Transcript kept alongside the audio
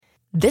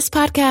This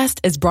podcast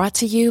is brought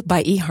to you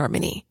by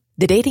eHarmony,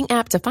 the dating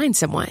app to find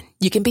someone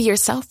you can be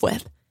yourself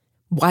with.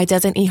 Why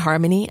doesn't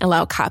eHarmony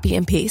allow copy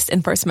and paste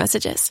in first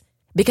messages?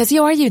 Because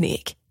you are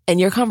unique, and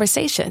your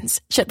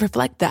conversations should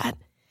reflect that.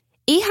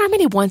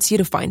 eHarmony wants you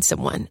to find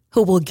someone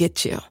who will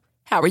get you.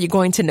 How are you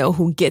going to know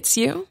who gets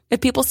you?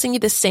 If people send you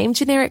the same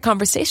generic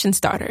conversation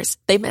starters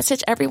they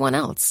message everyone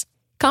else.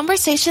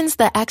 Conversations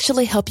that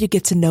actually help you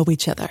get to know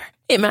each other.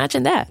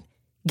 Imagine that.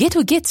 Get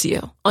who gets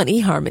you on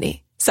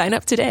eHarmony. Sign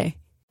up today.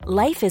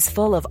 Life is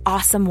full of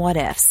awesome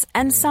what-ifs,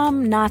 and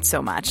some not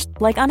so much,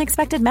 like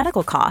unexpected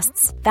medical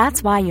costs.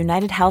 That's why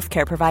United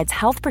Healthcare provides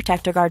Health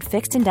Protector Guard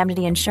fixed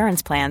indemnity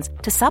insurance plans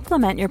to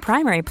supplement your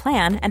primary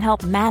plan and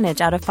help manage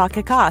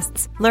out-of-pocket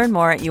costs. Learn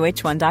more at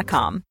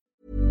uh1.com.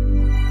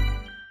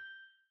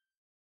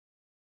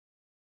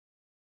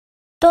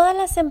 Todas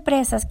las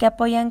empresas que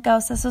apoyan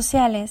causas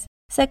sociales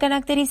se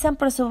caracterizan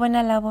por su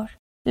buena labor,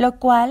 lo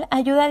cual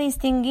ayuda a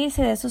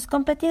distinguirse de sus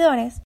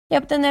competidores y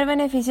obtener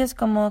beneficios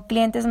como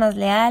clientes más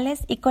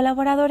leales y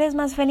colaboradores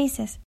más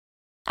felices.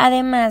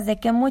 Además de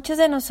que muchos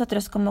de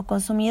nosotros como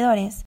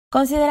consumidores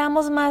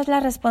consideramos más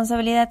la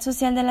responsabilidad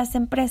social de las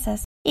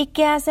empresas y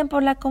qué hacen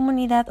por la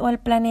comunidad o el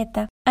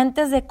planeta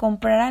antes de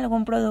comprar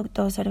algún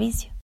producto o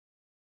servicio.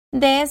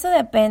 De eso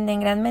depende en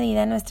gran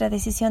medida nuestra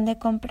decisión de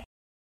compra.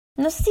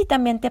 No sé si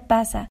también te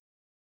pasa,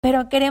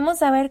 pero queremos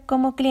saber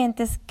como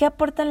clientes qué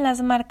aportan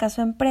las marcas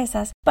o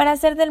empresas para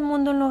hacer del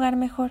mundo un lugar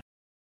mejor.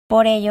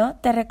 Por ello,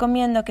 te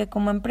recomiendo que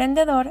como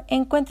emprendedor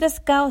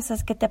encuentres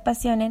causas que te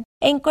apasionen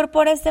e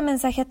incorpore este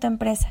mensaje a tu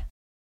empresa.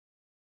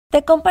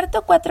 Te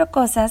comparto 4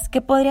 cosas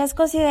que podrías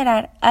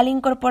considerar al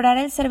incorporar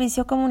el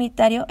servicio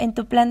comunitario en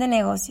tu plan de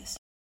negocios.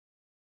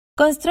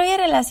 Construye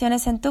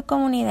relaciones en tu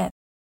comunidad.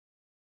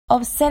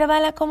 Observa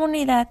a la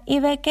comunidad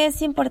y ve qué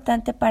es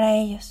importante para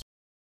ellos.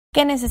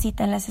 ¿Qué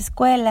necesitan las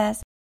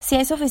escuelas? Si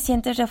hay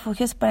suficientes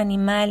refugios para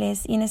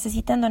animales y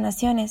necesitan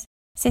donaciones.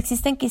 Si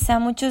existen quizá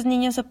muchos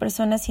niños o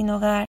personas sin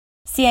hogar,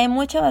 si hay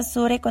mucha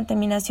basura y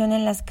contaminación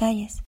en las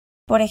calles.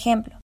 Por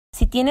ejemplo,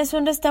 si tienes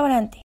un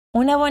restaurante,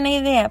 una buena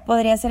idea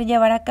podría ser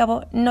llevar a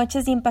cabo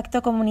noches de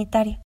impacto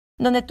comunitario,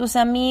 donde tus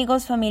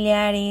amigos,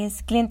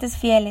 familiares, clientes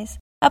fieles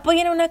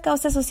apoyen una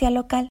causa social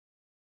local.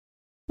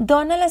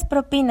 Dona las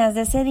propinas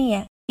de ese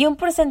día y un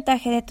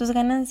porcentaje de tus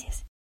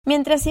ganancias,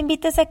 mientras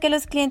invitas a que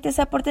los clientes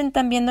aporten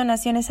también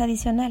donaciones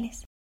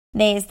adicionales.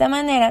 De esta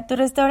manera, tu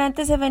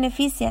restaurante se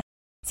beneficia.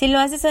 Si lo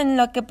haces en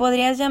lo que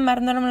podrías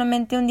llamar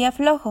normalmente un día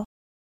flojo,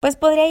 pues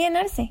podría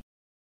llenarse.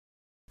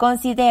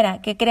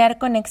 Considera que crear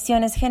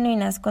conexiones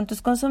genuinas con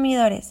tus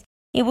consumidores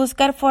y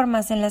buscar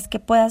formas en las que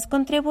puedas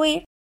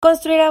contribuir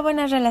construirá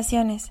buenas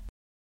relaciones.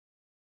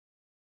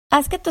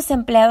 Haz que tus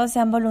empleados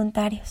sean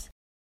voluntarios.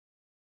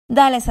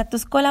 Dales a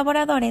tus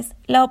colaboradores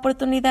la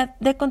oportunidad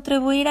de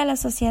contribuir a la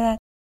sociedad.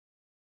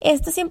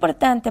 Esto es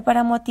importante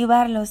para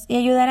motivarlos y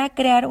ayudar a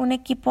crear un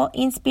equipo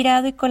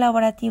inspirado y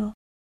colaborativo.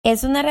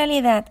 Es una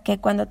realidad que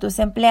cuando tus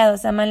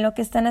empleados aman lo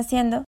que están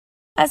haciendo,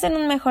 hacen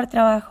un mejor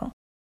trabajo,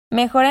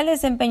 mejora el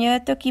desempeño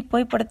de tu equipo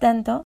y, por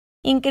tanto,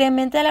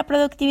 incrementa la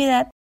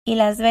productividad y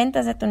las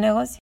ventas de tu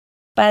negocio.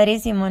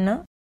 Padrísimo,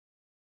 ¿no?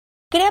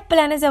 Crea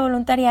planes de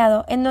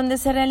voluntariado en donde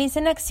se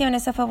realicen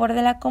acciones a favor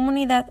de la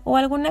comunidad o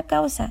alguna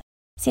causa.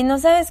 Si no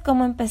sabes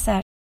cómo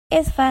empezar,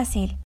 es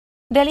fácil.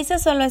 Realiza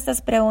solo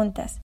estas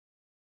preguntas.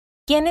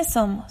 ¿Quiénes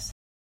somos?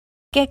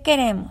 ¿Qué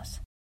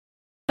queremos?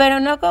 Pero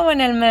no como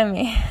en el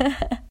meme.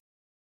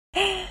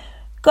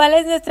 ¿Cuál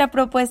es nuestra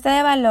propuesta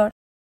de valor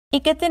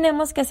y qué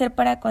tenemos que hacer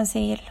para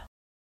conseguirlo?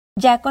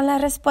 Ya con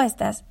las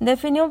respuestas,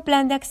 define un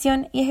plan de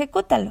acción y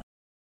ejecútalo.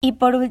 Y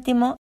por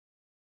último,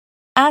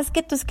 haz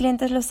que tus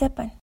clientes lo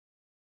sepan.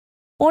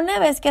 Una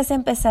vez que has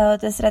empezado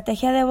tu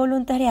estrategia de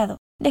voluntariado,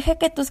 deja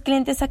que tus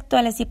clientes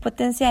actuales y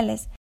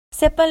potenciales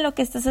sepan lo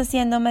que estás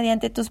haciendo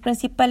mediante tus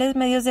principales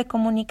medios de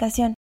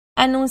comunicación.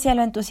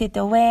 Anúncialo en tu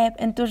sitio web,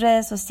 en tus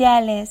redes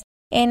sociales,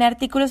 en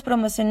artículos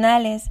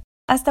promocionales,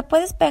 hasta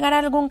puedes pegar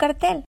algún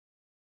cartel.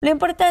 Lo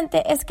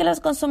importante es que los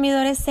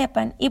consumidores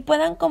sepan y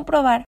puedan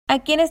comprobar a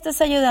quién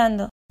estás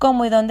ayudando,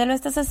 cómo y dónde lo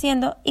estás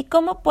haciendo y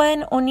cómo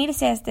pueden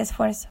unirse a este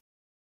esfuerzo.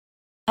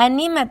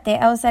 Anímate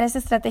a usar esta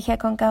estrategia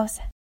con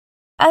causa.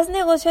 Haz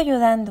negocio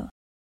ayudando.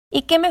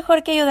 ¿Y qué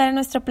mejor que ayudar a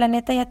nuestro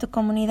planeta y a tu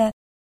comunidad?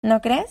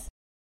 ¿No crees?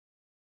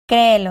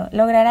 Créelo,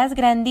 lograrás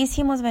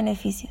grandísimos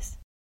beneficios.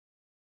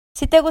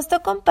 Si te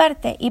gustó,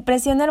 comparte y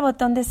presiona el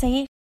botón de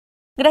seguir.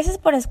 Gracias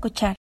por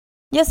escuchar.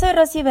 Yo soy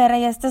Rosy Berra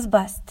y esto es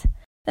Bust.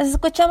 Nos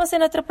escuchamos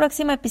en otro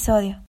próximo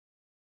episodio.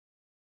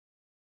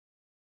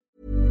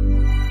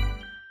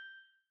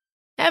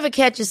 Ever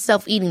catch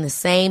yourself eating the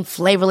same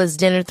flavorless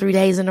dinner 3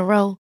 days in a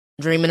row?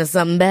 Dreaming of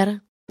something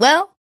better?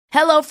 Well,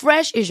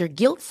 HelloFresh is your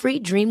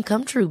guilt-free dream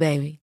come true,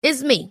 baby.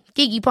 It's me,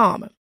 Keke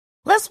Palmer.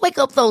 Let's wake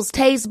up those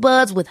taste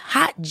buds with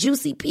hot,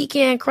 juicy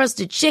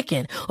pecan-crusted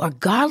chicken or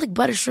garlic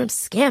butter shrimp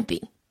scampi.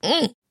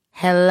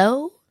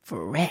 Hello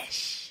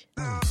Fresh.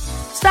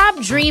 Stop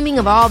dreaming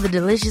of all the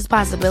delicious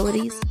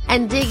possibilities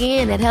and dig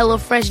in at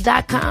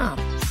HelloFresh.com.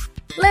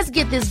 Let's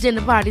get this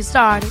dinner party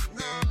started.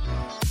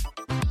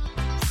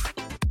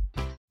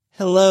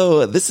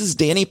 Hello, this is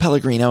Danny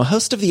Pellegrino,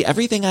 host of the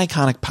Everything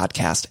Iconic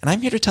podcast, and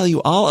I'm here to tell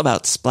you all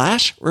about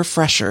Splash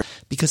Refresher,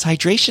 because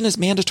hydration is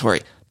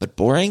mandatory, but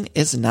boring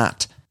is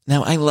not.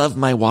 Now, I love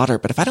my water,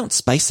 but if I don't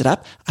spice it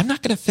up, I'm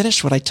not going to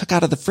finish what I took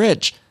out of the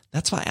fridge.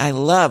 That's why I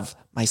love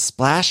my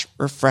Splash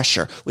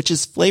Refresher, which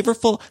is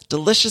flavorful,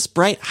 delicious,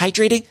 bright,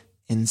 hydrating,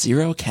 and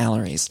 0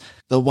 calories.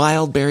 The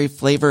wild berry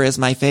flavor is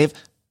my fave.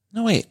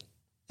 No, wait.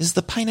 Is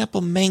the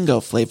pineapple mango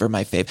flavor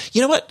my fave?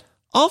 You know what?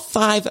 All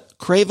 5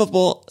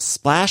 craveable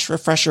Splash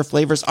Refresher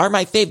flavors are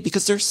my fave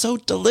because they're so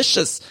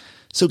delicious.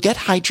 So get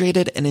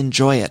hydrated and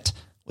enjoy it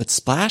with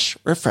Splash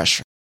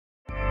Refresher.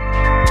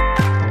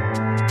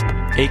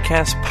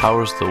 Acast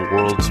powers the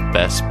world's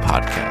best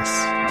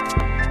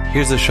podcasts.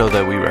 Here's a show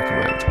that we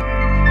recommend.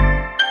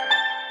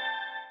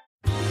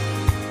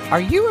 Are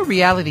you a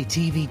reality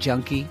TV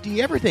junkie? Do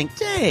you ever think,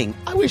 dang,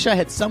 I wish I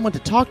had someone to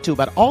talk to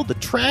about all the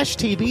trash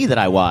TV that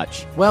I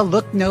watch? Well,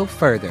 look no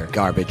further,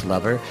 garbage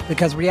lover,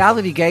 because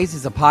Reality Gaze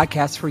is a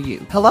podcast for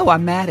you. Hello,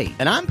 I'm Maddie.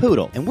 And I'm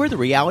Poodle, and we're the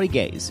Reality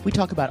Gaze. We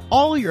talk about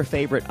all your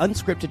favorite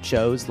unscripted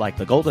shows like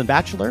The Golden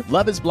Bachelor,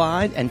 Love is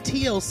Blind, and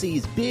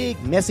TLC's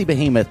big, messy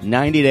behemoth,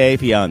 90 Day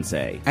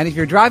Fiancé. And if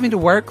you're driving to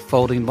work,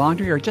 folding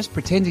laundry, or just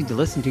pretending to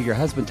listen to your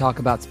husband talk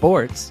about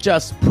sports,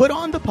 just put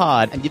on the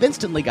pod, and you've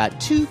instantly got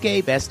 2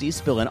 gay besties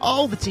spilling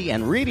all the tea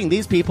and reading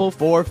these people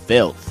for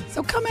filth.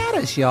 So come at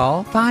us,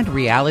 y'all. Find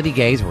Reality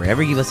Gaze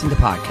wherever you listen to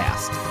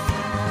podcasts.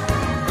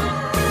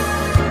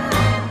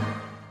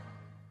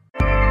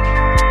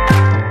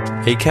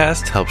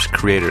 Acast helps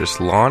creators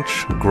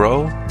launch,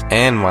 grow,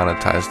 and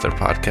monetize their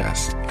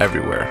podcasts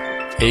everywhere.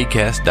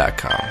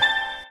 Acast.com.